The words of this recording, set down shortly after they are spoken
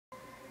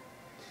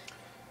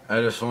I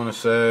just want to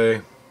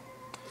say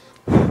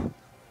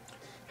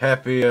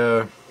happy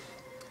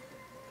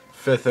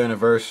 5th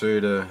anniversary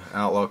to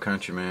Outlaw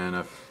Country, man.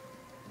 I've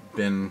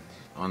been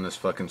on this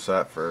fucking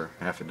site for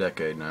half a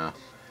decade now.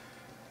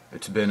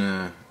 It's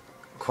been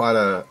quite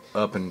a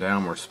up and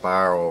downward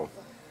spiral,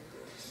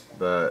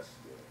 but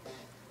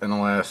in the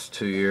last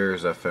 2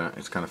 years I found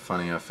it's kind of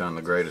funny. I found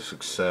the greatest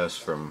success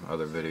from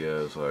other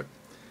videos. Like,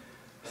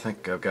 I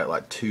think I've got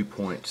like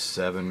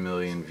 2.7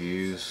 million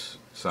views,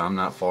 so I'm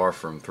not far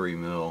from 3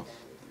 mil.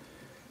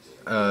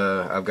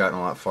 I've gotten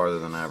a lot farther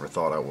than I ever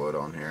thought I would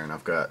on here, and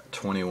I've got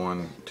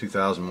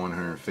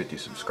 2,150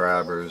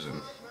 subscribers,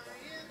 and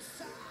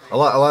a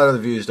lot of the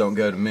views don't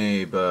go to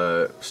me,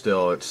 but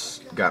still it's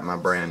got my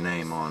brand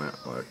name on it.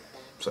 Like,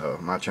 so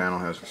my channel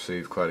has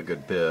received quite a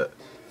good bit.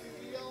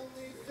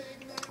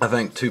 I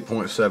think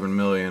 2.7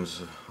 million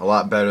is a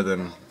lot better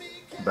than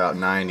about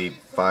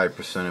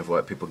 95% of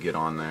what people get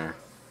on there.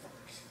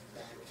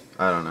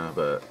 I don't know,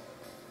 but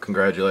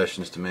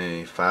congratulations to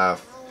me. 5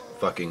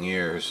 fucking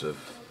years of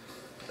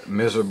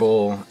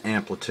miserable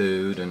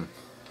amplitude and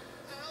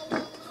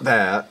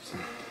that.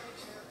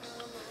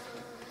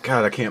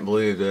 God, I can't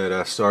believe that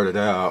I started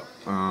out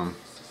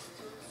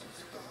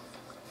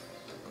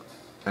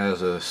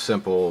as a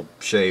simple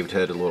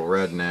shaved-headed little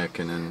redneck,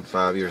 and then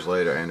 5 years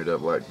later I ended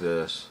up like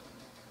this.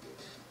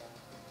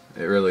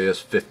 It really is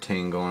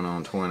 15 going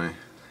on 20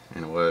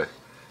 in a way.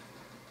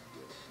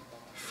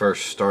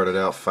 First started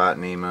out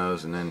fighting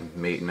emos, and then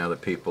meeting other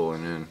people,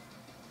 and then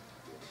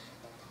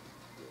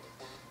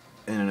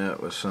ended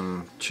up with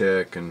some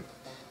chick and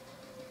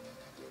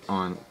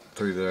on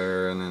through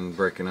there, and then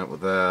breaking up with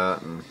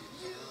that, and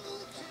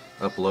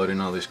uploading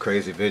all these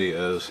crazy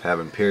videos,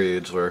 having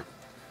periods where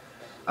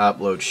I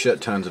upload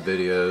shit tons of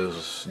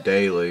videos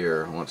daily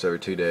or once every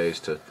 2 days,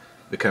 to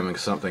becoming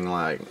something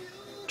like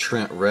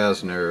Trent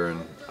Reznor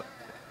and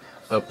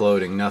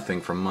uploading nothing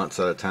for months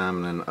at a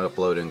time, and then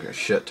uploading a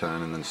shit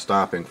ton, and then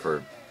stopping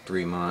for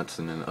 3 months,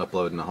 and then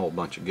uploading a whole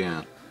bunch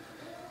again.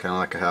 Kind of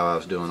like how I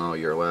was doing all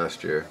year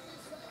last year.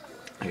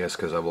 I guess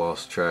because I've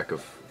lost track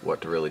of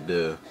what to really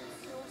do.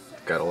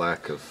 Got a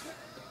lack of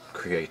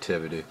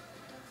creativity.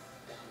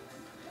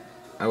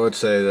 I would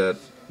say that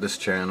this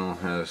channel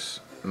has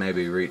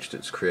maybe reached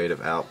its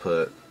creative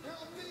output.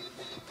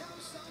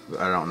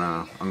 I don't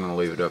know. I'm going to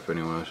leave it up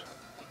anyways.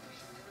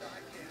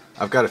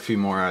 I've got a few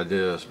more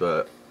ideas,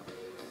 but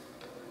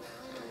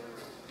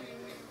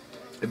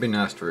it'd be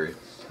nice to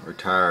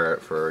retire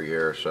it for a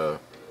year or so.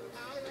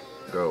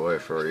 Go away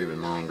for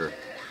even longer.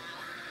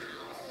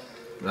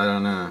 I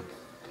don't know.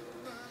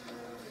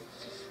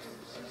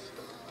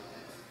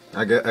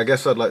 I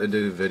guess I'd like to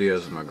do videos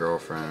with my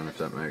girlfriend, if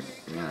that that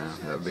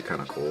would be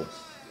kind of cool.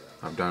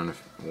 I've done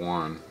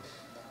one.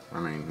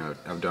 I mean, no,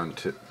 I've done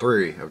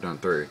three. I've done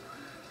 3.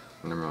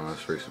 They're my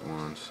most recent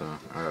ones, so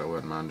I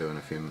wouldn't mind doing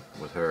a few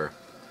with her.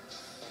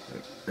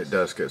 It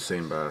does get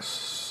seen by a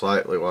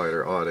slightly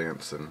wider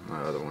audience than my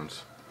other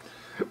ones.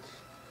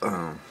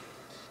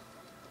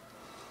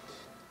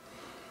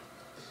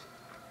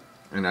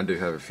 And I do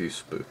have a few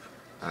spoof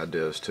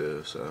ideas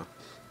too, so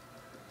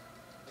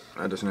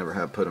I just never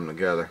have put them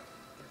together.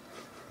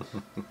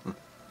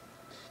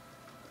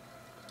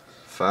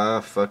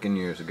 5 fucking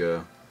years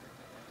ago,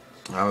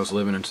 I was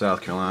living in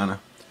South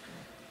Carolina.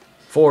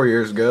 4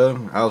 years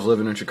ago, I was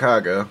living in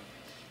Chicago.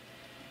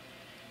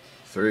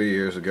 3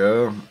 years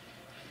ago,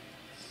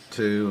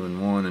 2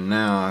 and 1, and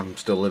now I'm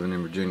still living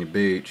in Virginia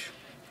Beach,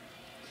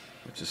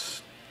 which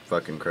is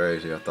fucking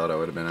crazy. I thought I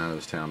would have been out of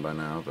this town by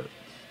now, but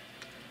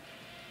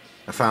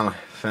I finally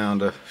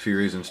found a few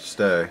reasons to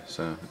stay,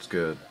 so it's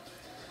good.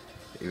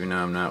 Even though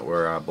I'm not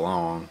where I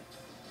belong,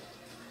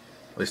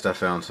 at least I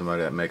found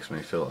somebody that makes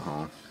me feel at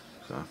home.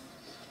 So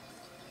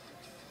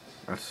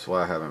that's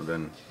why I haven't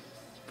been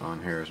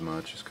on here as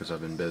much, is because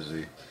I've been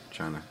busy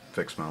trying to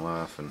fix my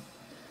life, and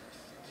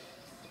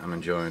I'm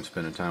enjoying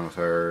spending time with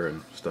her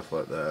and stuff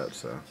like that.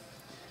 So,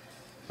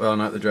 well,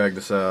 not to drag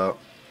this out,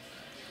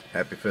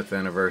 happy 5th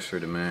anniversary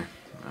to me.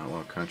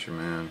 Outlaw Country,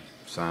 man,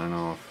 signing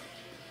off.